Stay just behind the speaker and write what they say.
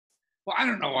Well, I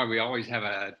don't know why we always have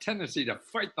a tendency to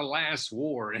fight the last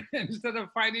war instead of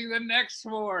fighting the next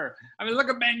war. I mean, look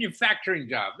at manufacturing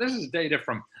jobs. This is data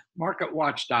from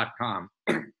marketwatch.com.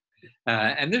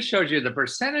 And this shows you the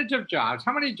percentage of jobs,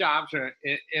 how many jobs are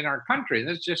in our country, and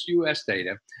this is just US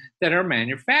data, that are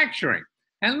manufacturing.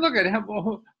 And look at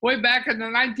how, way back in the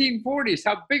 1940s,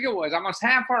 how big it was. Almost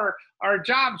half our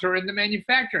jobs are in the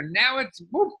manufacturing. Now it's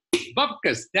whoop,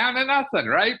 bupkis, down to nothing,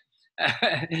 right?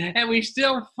 And we're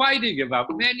still fighting about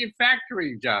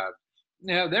manufacturing jobs.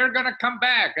 You know, they're going to come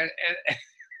back.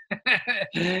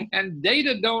 And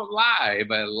data don't lie,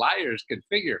 but liars can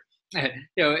figure. And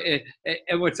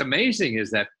what's amazing is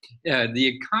that the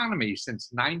economy since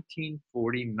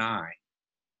 1949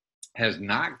 has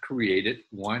not created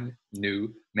one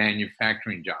new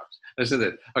manufacturing jobs. Listen to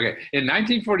this. Okay, in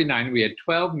 1949, we had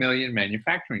 12 million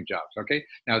manufacturing jobs. Okay,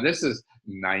 now this is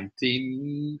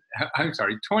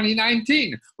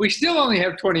 2019. We still only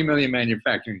have 20 million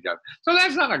manufacturing jobs. So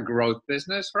that's not a growth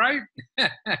business, right?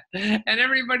 And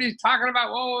everybody's talking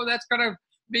about, oh, that's going to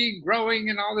be growing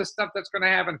and all this stuff that's going to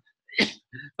happen.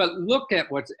 But look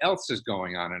at what else is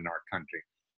going on in our country.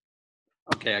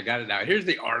 Okay, I got it now. Here's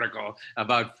the article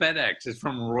about FedEx. It's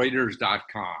from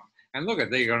Reuters.com. And look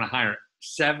at, they're going to hire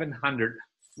 700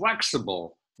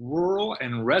 flexible rural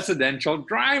and residential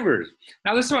drivers.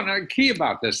 Now, this is what key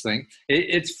about this thing.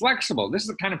 It's flexible. This is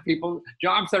the kind of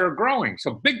jobs that are growing.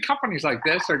 So big companies like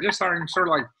this are just starting sort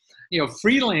of like,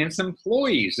 freelance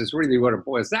employees is really what it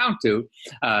boils down to.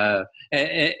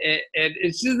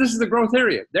 This is the growth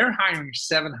area. They're hiring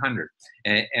 700.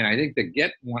 And I think to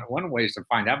get one ways to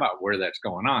find out about where that's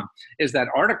going on is that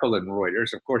article in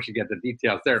Reuters. Of course, you get the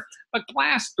details there. But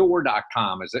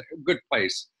Glassdoor.com is a good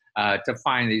place to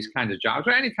find these kinds of jobs,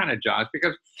 or any kind of jobs,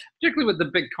 because particularly with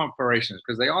the big corporations,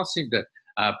 because they all seem to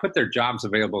put their jobs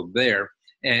available there.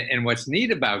 And what's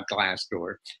neat about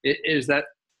Glassdoor is that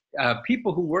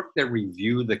people who work there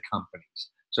review the companies.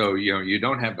 So, you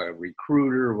don't have a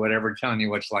recruiter or whatever telling you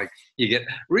what's like. You get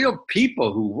real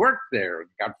people who work there,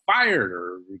 got fired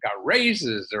or got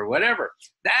raises or whatever.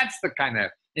 That's the kind of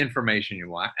information you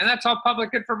want. And that's all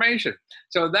public information.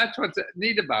 So that's what's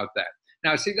neat about that.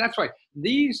 Now, see, that's why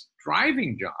these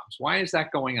driving jobs, why is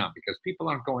that going on? Because people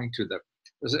aren't going to the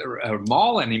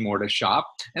mall anymore to shop,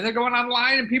 and they're going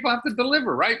online and people have to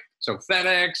deliver, right? So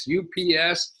FedEx,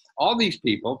 UPS, all these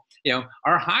people,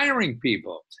 are hiring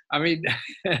people. I mean,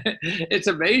 it's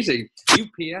amazing.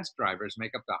 UPS drivers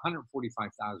make up to $145,000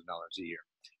 a year.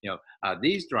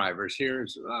 These drivers here,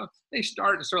 they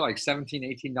start sort of like $17,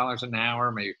 $18 an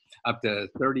hour, maybe up to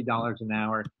 $30 an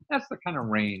hour. That's the kind of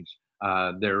range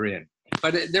they're in.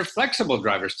 But they're flexible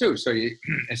drivers too. So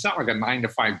it's not like a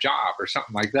 9-to-5 job or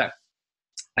something like that.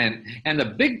 And the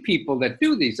big people that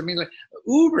do these, I mean, like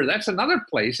Uber, that's another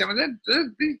place. I mean,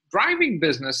 the driving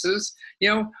businesses,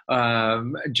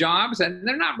 jobs, and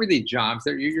they're not really jobs.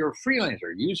 You're a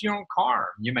freelancer. Use your own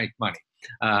car, you make money,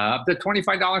 up to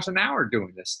 $25 an hour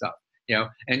doing this stuff.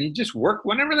 And you just work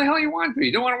whenever the hell you want to.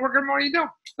 You don't want to work anymore, you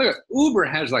don't. Look, Uber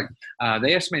has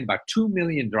they estimate about 2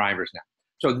 million drivers now.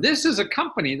 So this is a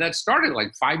company that started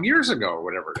like 5 years ago or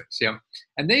whatever it is,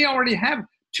 and they already have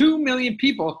 2 million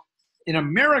people in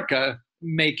America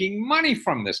making money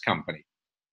from this company.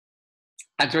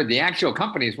 That's where the actual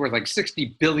company is worth like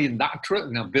 $60 billion,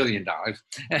 billion dollars.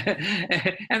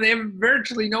 And they have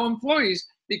virtually no employees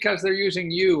because they're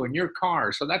using you and your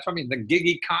car. So that's what I mean, the gig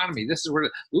economy. This is where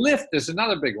Lyft is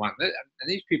another big one. And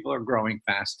these people are growing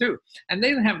fast too. And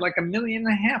they have like 1.5 million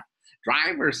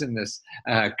drivers in this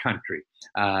country.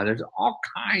 There's all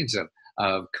kinds of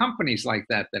companies like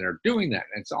that are doing that.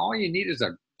 And so all you need is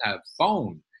a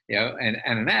phone, and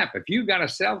an app. If you got a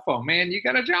cell phone, man, you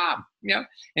got a job,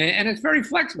 and it's very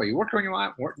flexible. You work when you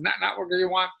want, not work when you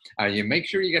want. You make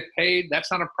sure you get paid. That's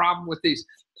not a problem with these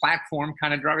platform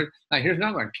kind of drivers. Now, here's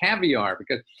another one, Caviar,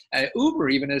 because Uber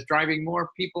even is driving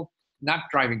more people, not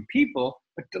driving people,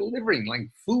 but delivering like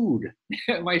food.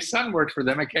 My son works for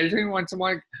them occasionally, wants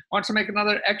to make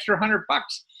another extra $100.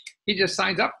 He just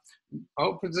signs up,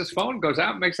 opens his phone, goes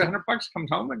out, makes $100, comes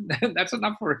home, and that's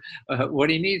enough for what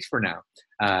he needs for now.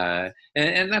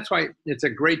 And that's why it's a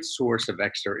great source of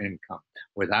extra income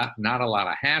without not a lot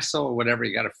of hassle or whatever.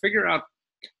 You got to figure out,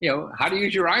 how to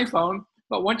use your iPhone.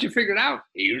 But once you figure it out,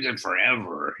 you use it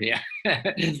forever. Yeah,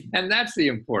 and that's the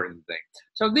important thing.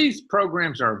 So these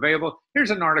programs are available.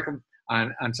 Here's an article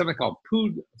on something called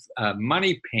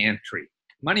Money Pantry,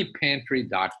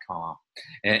 moneypantry.com.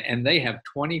 And they have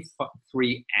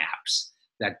 23 apps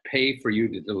that pay for you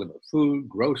to deliver food,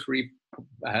 grocery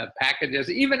packages,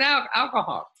 even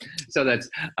alcohol. So that's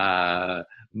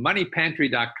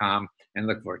moneypantry.com, and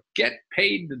look for Get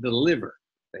Paid to Deliver.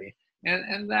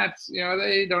 And that's,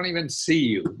 they don't even see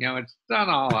you. It's done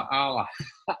all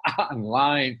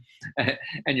online,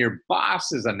 and your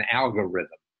boss is an algorithm.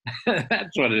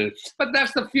 That's what it is. But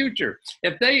that's the future.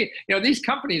 If they, these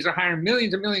companies are hiring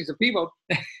millions and millions of people,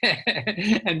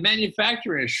 and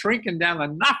manufacturing is shrinking down to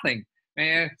nothing,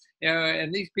 man.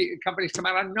 And these companies come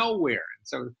out of nowhere. And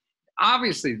so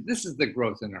obviously this is the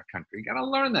growth in our country. You got to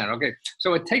learn that. Okay.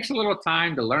 So it takes a little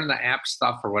time to learn the app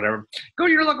stuff or whatever. Go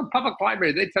to your local public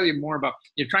library. They tell you more about,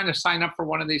 you're trying to sign up for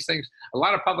one of these things. A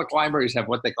lot of public libraries have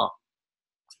what they call,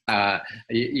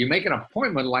 you make an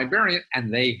appointment with a librarian,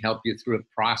 and they help you through a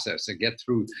process and get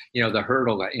through, the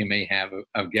hurdle that you may have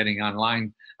of getting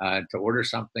online to order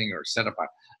something or set up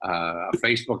a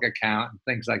Facebook account and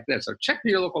things like this. So check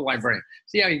your local librarian,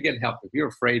 see how you get help if you're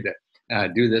afraid to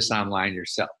do this online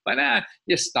yourself. But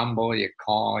you stumble, you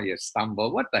call, you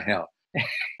stumble. What the hell?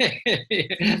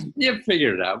 You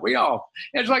figure it out.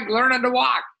 It's like learning to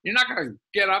walk. You're not going to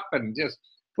get up and just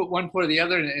put one foot or the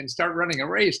other and start running a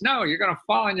race. No, you're going to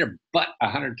fall on your butt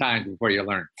 100 times before you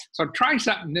learn. So try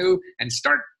something new and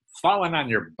start falling on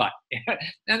your butt.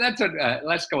 And that's what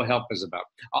Let's Go Help is about.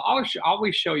 I'll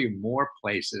always show you more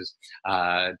places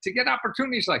to get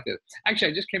opportunities like this.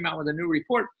 Actually, I just came out with a new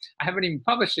report. I haven't even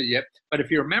published it yet, but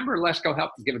if you're a member of Let's Go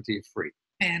Help, I'll give it to you free.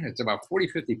 And it's about 40,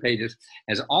 50 pages,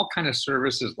 has all kind of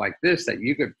services like this that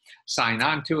you could sign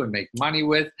on to and make money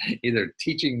with, either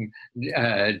teaching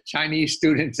Chinese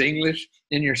students English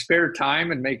in your spare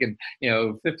time and making,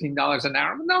 $15 an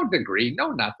hour, no degree,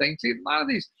 no nothing. See, a lot of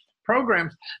these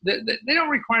programs, they don't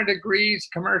require degrees,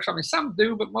 commercial. I mean, some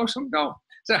do, but most of them don't.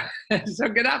 So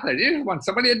get out there. You just want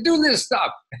somebody to do this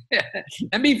stuff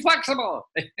and be flexible.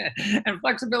 And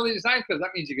flexibility is nice because that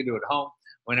means you can do it at home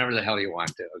whenever the hell you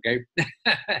want to, okay?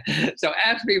 So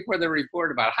ask me for the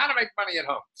report about how to make money at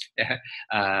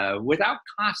home without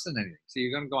costing anything. So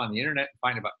you're going to go on the internet and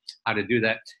find about how to do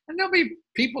that. And there'll be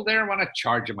people there who want to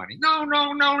charge you money. No.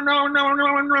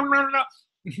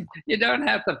 You don't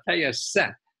have to pay a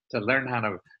cent to learn how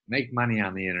to make money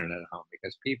on the internet at home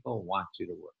because people want you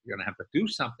to work. You're going to have to do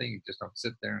something. You just don't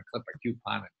sit there and clip a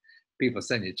coupon and people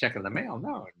send you a check in the mail.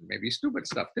 No, maybe stupid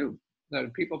stuff too.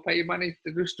 People pay you money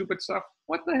to do stupid stuff.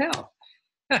 What the hell?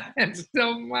 It's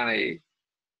still money.